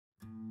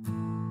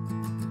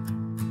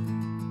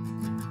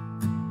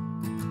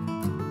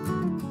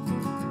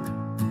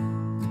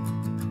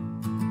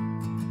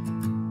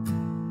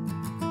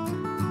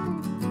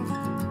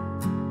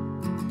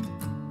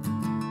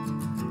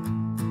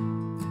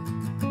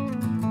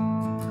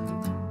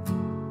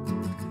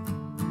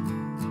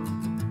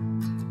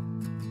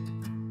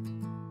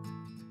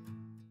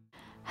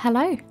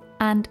Hello,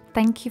 and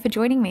thank you for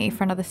joining me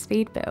for another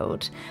speed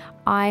build.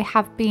 I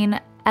have been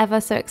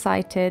ever so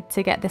excited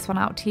to get this one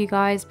out to you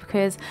guys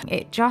because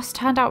it just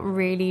turned out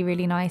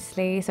really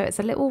nicely. So it's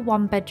a little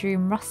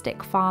 1-bedroom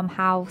rustic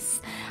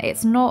farmhouse.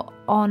 It's not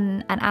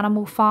on an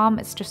animal farm,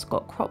 it's just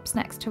got crops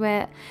next to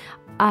it.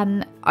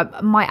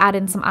 I might add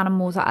in some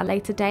animals at a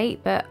later date,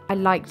 but I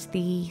liked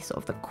the sort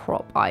of the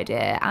crop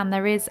idea, and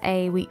there is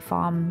a wheat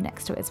farm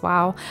next to it as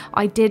well.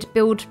 I did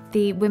build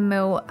the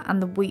windmill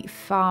and the wheat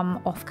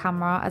farm off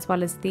camera, as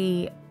well as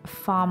the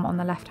farm on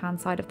the left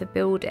hand side of the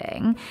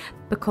building,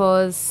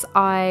 because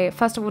I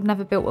first of all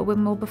never built a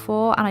windmill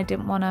before and I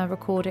didn't want to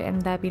record it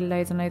and there'd be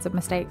loads and loads of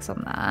mistakes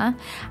on there.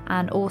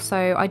 And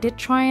also I did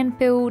try and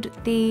build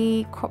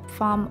the crop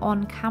farm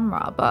on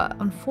camera, but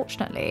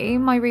unfortunately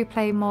my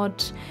replay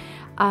mod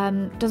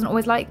doesn't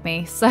always like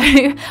me, so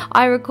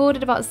I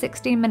recorded about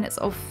 16 minutes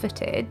of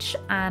footage,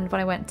 and when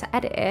I went to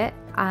edit it,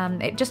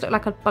 it just looked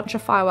like a bunch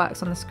of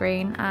fireworks on the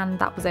screen, and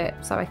that was it.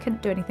 So I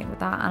couldn't do anything with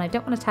that, and I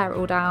don't want to tear it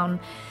all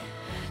down.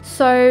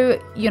 So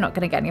you're not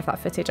going to get any of that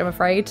footage, I'm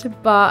afraid,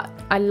 but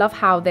I love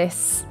how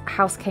this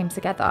house came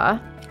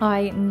together.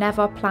 I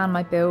never plan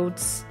my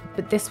builds,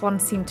 but this one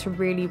seemed to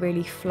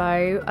really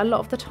flow. A lot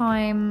of the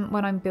time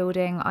when I'm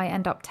building, I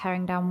end up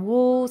tearing down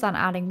walls and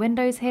adding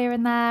windows here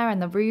and there,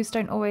 and the roofs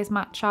don't always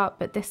match up,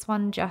 but this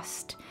one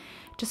just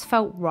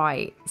felt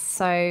right.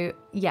 So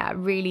yeah,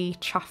 really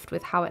chuffed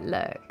with how it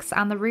looks.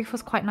 And the roof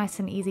was quite nice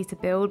and easy to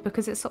build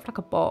because it's sort of like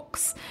a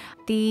box.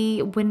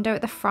 The window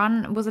at the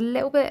front was a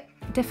little bit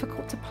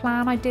difficult to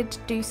plan. I did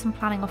do some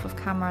planning off of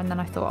camera, and then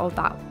I thought, oh,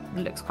 that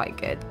looks quite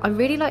good. I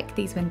really like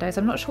these windows.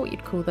 I'm not sure what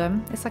you'd call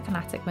them. It's like an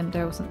attic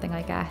window or something,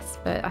 I guess,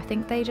 but I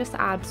think they just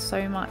add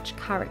so much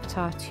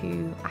character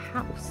to a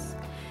house.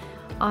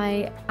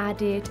 I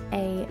added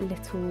a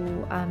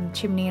little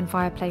chimney and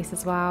fireplace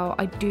as well.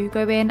 I do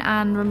go in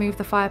and remove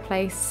the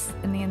fireplace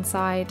in the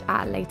inside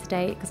at a later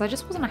date because I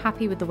just wasn't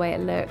happy with the way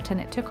it looked,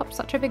 and it took up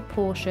such a big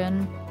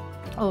portion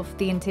of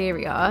the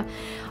interior.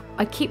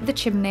 I keep the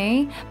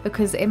chimney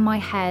because in my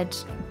head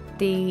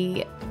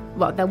there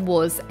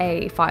was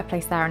a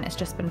fireplace there and it's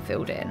just been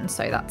filled in,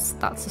 so that's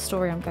the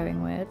story I'm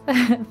going with.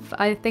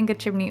 I think a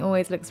chimney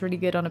always looks really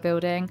good on a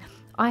building.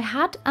 I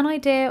had an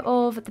idea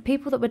of the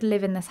people that would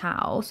live in this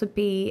house would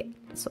be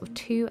sort of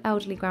 2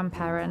 elderly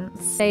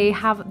grandparents. They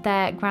have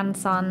their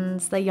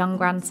grandsons, their young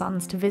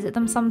grandsons, to visit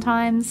them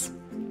sometimes.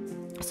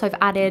 So I've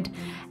added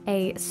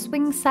a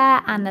swing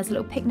set, and there's a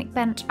little picnic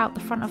bench out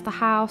the front of the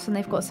house, and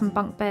they've got some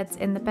bunk beds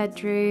in the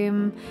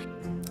bedroom.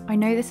 I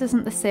know this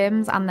isn't The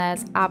Sims and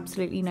there's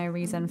absolutely no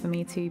reason for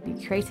me to be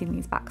creating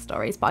these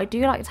backstories, but I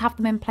do like to have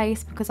them in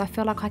place because I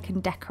feel like I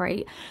can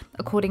decorate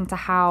according to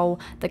how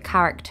the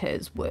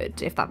characters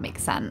would, if that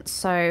makes sense.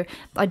 So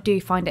I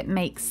do find it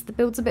makes the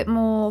builds a bit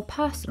more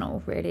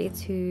personal, really,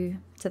 to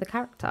the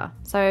character.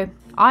 So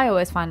I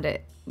always find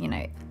it, you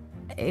know,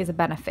 it is a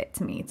benefit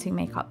to me to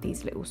make up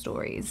these little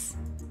stories.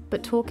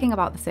 But talking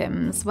about The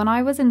Sims, when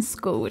I was in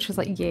school, which was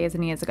like years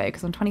and years ago,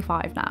 because I'm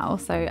 25 now,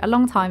 so a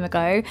long time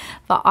ago,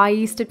 but I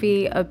used to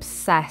be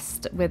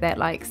obsessed with it.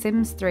 Like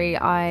Sims 3,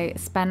 I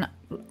spent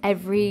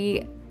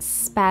every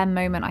spare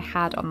moment I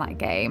had on that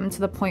game, to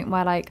the point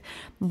where, like,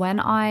 when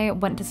I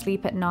went to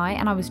sleep at night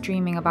and I was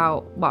dreaming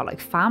about, well,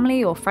 like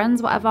family or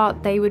friends, whatever,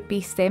 they would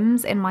be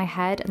Sims in my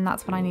head, and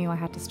that's when I knew I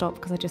had to stop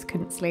because I just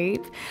couldn't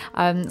sleep.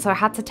 So I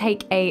had to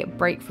take a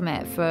break from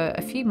it for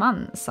a few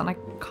months, and I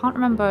can't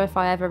remember if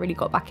I ever really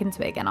got back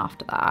into it again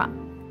after that.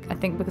 I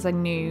think because I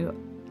knew,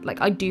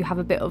 like, I do have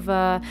a bit of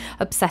a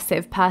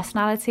obsessive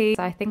personality,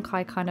 so I think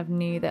I kind of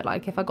knew that,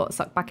 like, if I got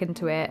sucked back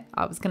into it,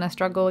 I was gonna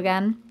struggle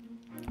again.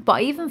 But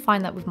I even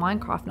find that with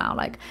Minecraft now,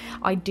 like,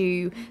 I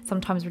do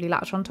sometimes really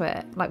latch onto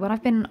it. Like when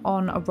I've been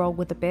on a roll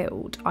with a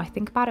build, I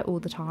think about it all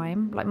the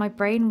time. Like my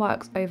brain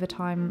works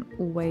overtime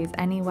always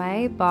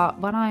anyway, but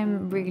when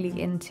I'm really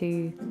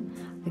into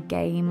a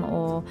game,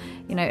 or,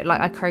 you know, like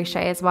I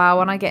crochet as well,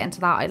 when I get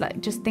into that, I like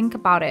just think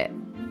about it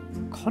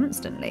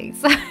constantly.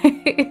 So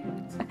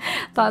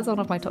that's one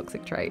of my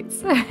toxic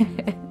traits.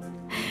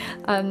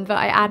 But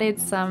I added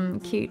some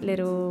cute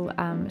little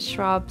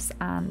shrubs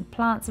and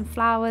plants and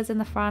flowers in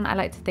the front. I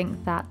like to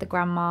think that the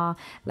grandma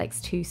likes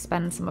to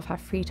spend some of her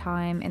free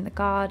time in the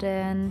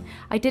garden.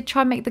 I did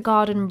try and make the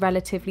garden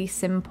relatively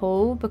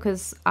simple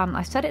because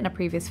I said it in a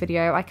previous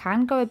video, I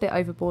can go a bit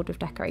overboard with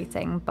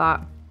decorating,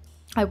 but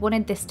I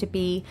wanted this to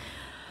be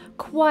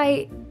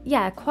quite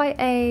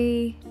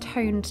a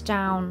toned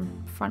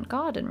down front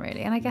garden,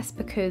 really. And I guess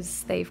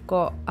because they've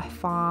got a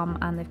farm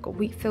and they've got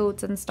wheat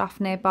fields and stuff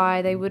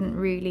nearby, they wouldn't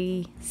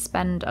really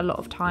spend a lot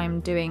of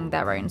time doing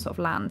their own sort of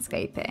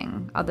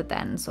landscaping, other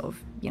than sort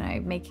of, you know,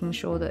 making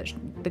sure that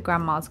the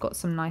grandma's got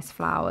some nice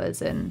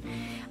flowers and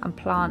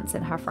plants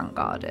in her front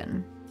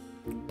garden.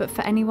 But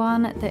for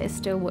anyone that is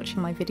still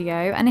watching my video,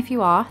 and if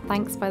you are,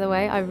 thanks by the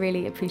way, I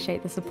really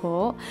appreciate the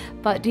support.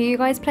 But do you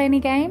guys play any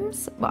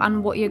games,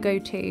 and what are your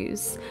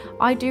go-tos?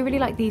 I do really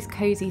like these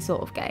cozy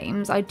sort of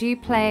games. I do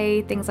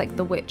play things like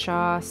The Witcher,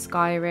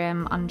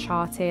 Skyrim,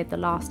 Uncharted, The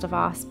Last of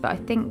Us, but I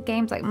think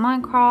games like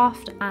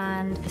Minecraft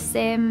and The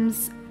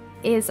Sims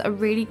is a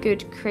really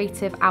good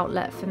creative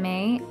outlet for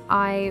me.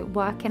 I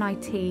work in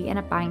IT in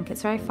a bank.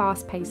 It's very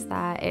fast paced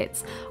there.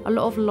 It's a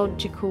lot of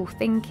logical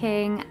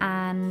thinking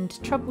and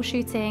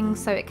troubleshooting,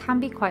 so it can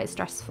be quite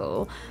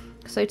stressful.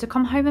 So to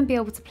come home and be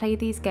able to play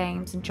these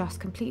games and just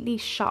completely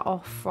shut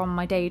off from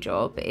my day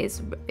job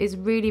is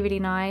really, really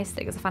nice.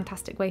 It's a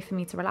fantastic way for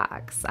me to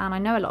relax, and I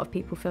know a lot of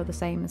people feel the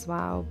same as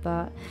well.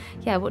 But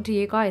yeah, what do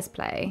you guys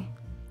play?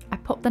 I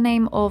pop the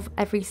name of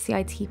every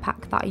CIT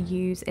pack that I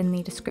use in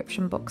the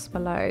description box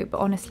below, but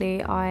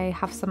honestly I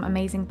have some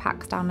amazing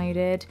packs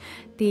downloaded.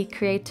 The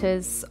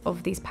creators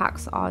of these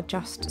packs are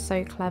just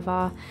so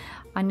clever.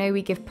 I know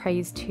we give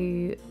praise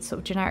to sort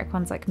of generic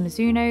ones like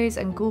Mizuno's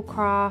and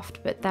Ghoulcraft,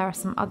 but there are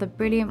some other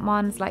brilliant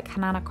ones like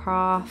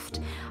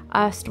Hananacraft,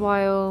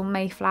 Erstwhile,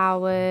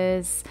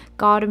 Maeflowers,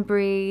 Garden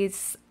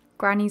Breeze,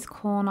 Granny's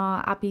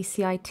Corner, Abbie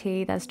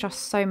CIT. There's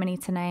just so many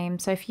to name.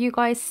 So if you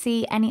guys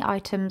see any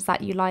items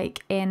that you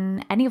like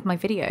in any of my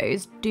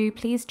videos, do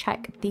please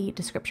check the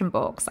description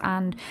box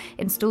and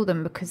install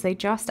them, because they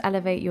just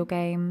elevate your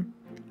game.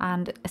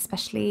 And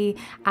especially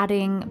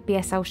adding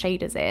BSL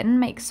shaders in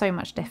makes so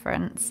much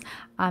difference.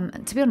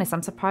 To be honest,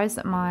 I'm surprised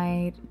that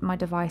my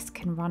device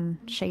can run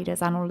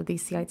shaders and all of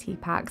these CIT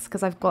packs,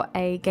 because I've got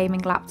a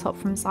gaming laptop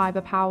from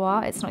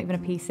Cyberpower. It's not even a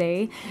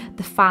PC.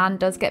 The fan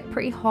does get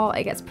pretty hot,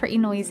 it gets pretty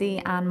noisy,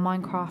 and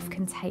Minecraft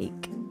can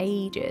take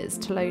ages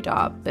to load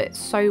up, but it's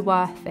so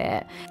worth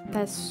it.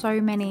 There's so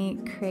many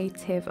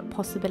creative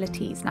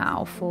possibilities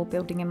now for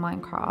building in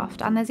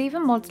Minecraft, and there's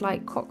even mods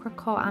like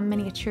Cockrecot and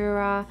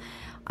Miniatura.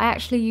 I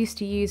actually used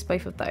to use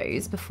both of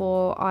those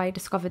before I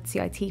discovered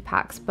CIT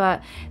packs,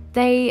 but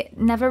they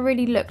never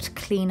really looked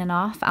clean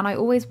enough, and I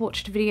always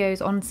watched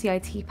videos on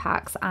CIT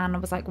packs and I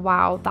was like,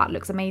 wow, that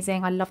looks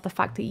amazing. I love the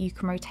fact that you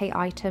can rotate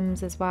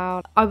items as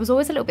well. I was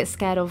always a little bit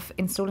scared of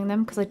installing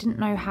them because I didn't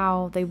know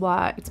how they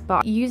worked,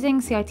 but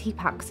using CIT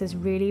packs is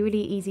really,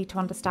 really easy to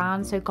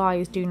understand, so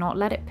guys, do not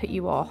let it put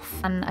you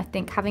off. And I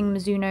think having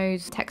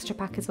Mizuno's texture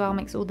pack as well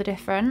makes all the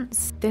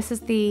difference. This is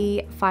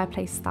the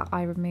fireplace that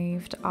I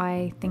removed.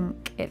 I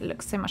think it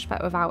looks so much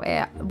better without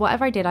it.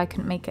 Whatever I did, I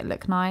couldn't make it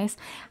look nice,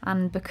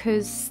 and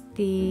because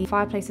the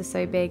fireplace is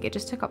so big, it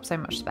just took up so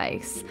much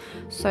space.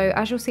 So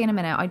as you'll see in a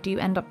minute, I do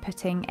end up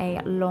putting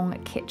a long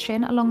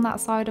kitchen along that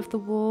side of the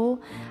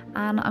wall,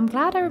 and I'm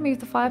glad I removed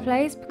the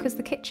fireplace because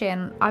the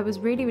kitchen I was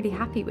really, really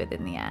happy with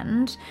in the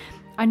end.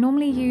 I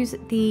normally use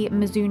the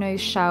Mizuno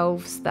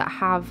shelves that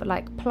have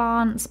like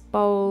plants,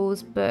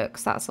 bowls,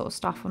 books, that sort of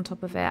stuff on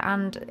top of it,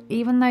 and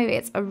even though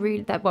it's a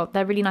really,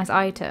 they're really nice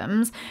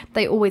items,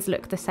 they always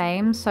look the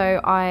same.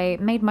 So I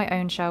made my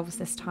own shelves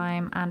this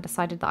time and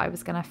decided that I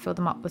was going to fill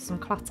them up with some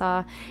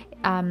clutter,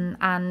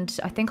 and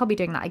I think I'll be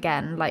doing that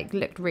again. Like,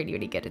 looked really,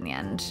 really good in the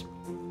end.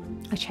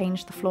 I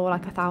changed the floor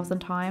like 1,000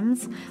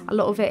 times. A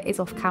lot of it is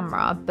off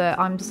camera, but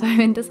I'm so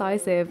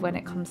indecisive when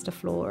it comes to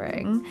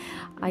flooring.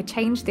 I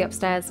changed the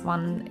upstairs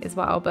one as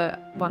well,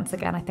 but once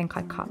again, I think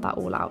I cut that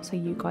all out so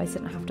you guys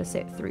didn't have to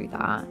sit through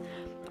that.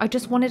 I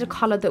just wanted a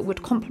colour that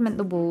would complement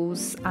the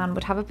walls and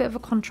would have a bit of a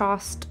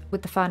contrast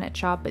with the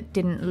furniture but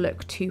didn't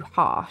look too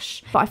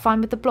harsh. But I find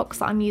with the blocks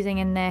that I'm using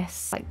in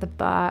this, like the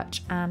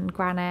birch and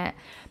granite,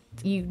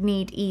 you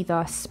need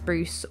either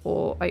spruce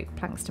or oak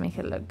planks to make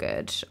it look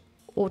good,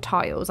 or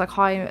tiles. Like,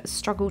 I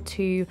struggle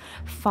to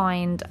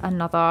find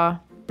another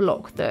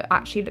block that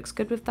actually looks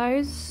good with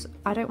those.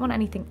 I don't want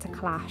anything to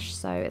clash,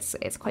 so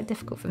it's quite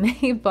difficult for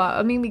me, but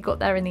I mean, we got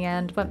there in the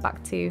end, went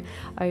back to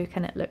oak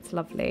and it looked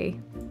lovely.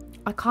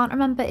 I can't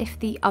remember if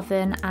the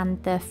oven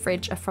and the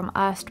fridge are from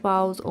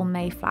Erstwhile's or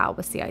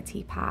Maeflowers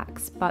CIT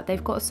packs, but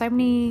they've got so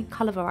many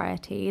colour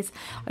varieties.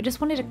 I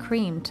just wanted a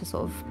cream to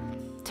sort of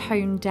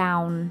tone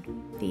down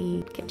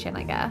the kitchen,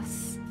 I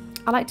guess.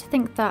 I like to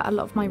think that a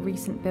lot of my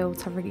recent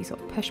builds have really sort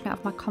of pushed me out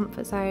of my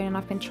comfort zone, and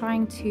I've been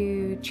trying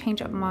to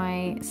change up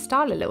my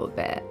style a little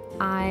bit.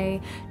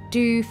 I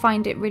do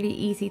find it really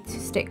easy to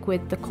stick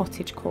with the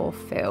cottagecore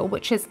feel,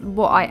 which is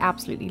what I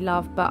absolutely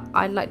love, but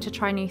I like to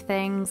try new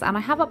things, and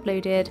I have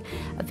uploaded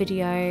a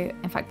video.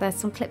 In fact, there's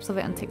some clips of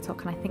it on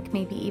TikTok, and I think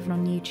maybe even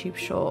on YouTube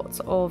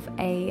Shorts, of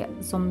a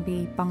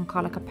zombie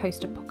bunker, like a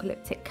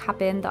post-apocalyptic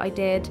cabin that I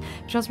did,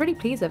 which I was really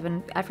pleased with,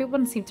 and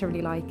everyone seemed to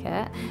really like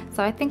it.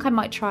 So I think I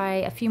might try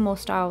a few more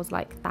styles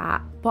like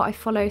that. But I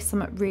follow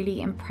some really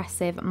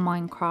impressive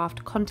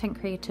Minecraft content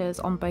creators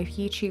on both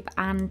YouTube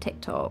and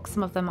TikTok.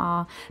 Some of them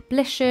are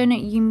Blishan,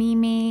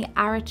 Yumimi,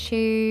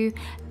 Arachu.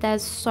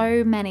 There's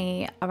so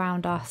many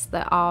around us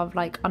that are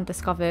like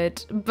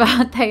undiscovered,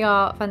 but they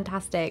are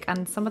fantastic,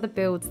 and some of the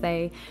builds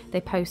they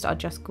post are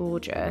just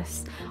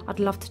gorgeous. I'd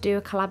love to do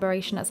a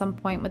collaboration at some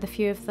point with a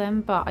few of them,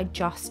 but I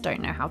just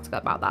don't know how to go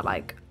about that.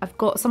 Like, I've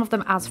got some of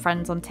them as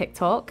friends on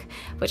TikTok,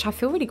 which I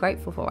feel really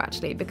grateful for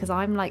actually, because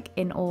I'm like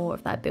in awe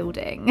of their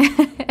building.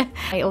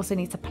 I also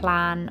need to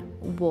plan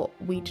what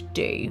we'd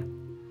do.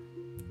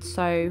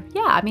 So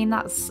yeah, I mean,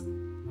 that's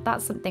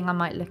something I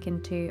might look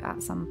into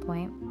at some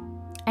point.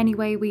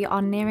 Anyway, we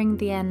are nearing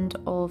the end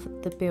of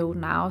the build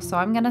now, so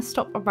I'm gonna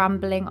stop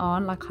rambling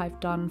on like I've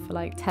done for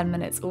like 10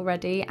 minutes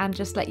already and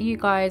just let you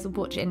guys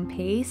watch in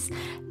peace.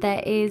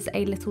 There is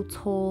a little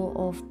tour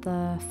of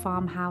the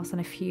farmhouse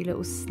and a few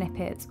little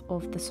snippets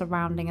of the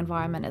surrounding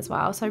environment as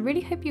well, so I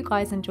really hope you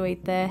guys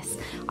enjoyed this.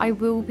 I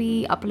will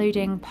be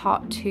uploading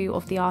part 2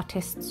 of the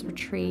artist's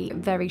retreat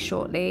very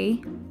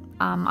shortly.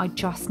 I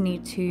just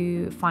need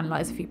to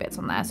finalise a few bits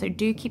on there, so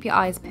do keep your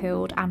eyes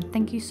peeled, and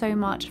thank you so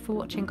much for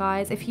watching,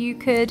 guys. If you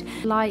could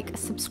like,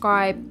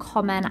 subscribe,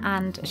 comment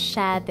and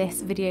share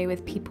this video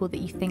with people that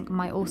you think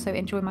might also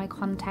enjoy my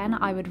content,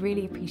 I would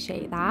really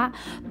appreciate that.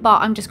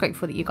 But I'm just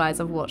grateful that you guys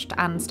have watched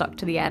and stuck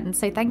to the end,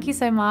 so thank you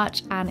so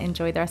much and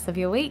enjoy the rest of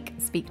your week.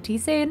 Speak to you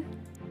soon.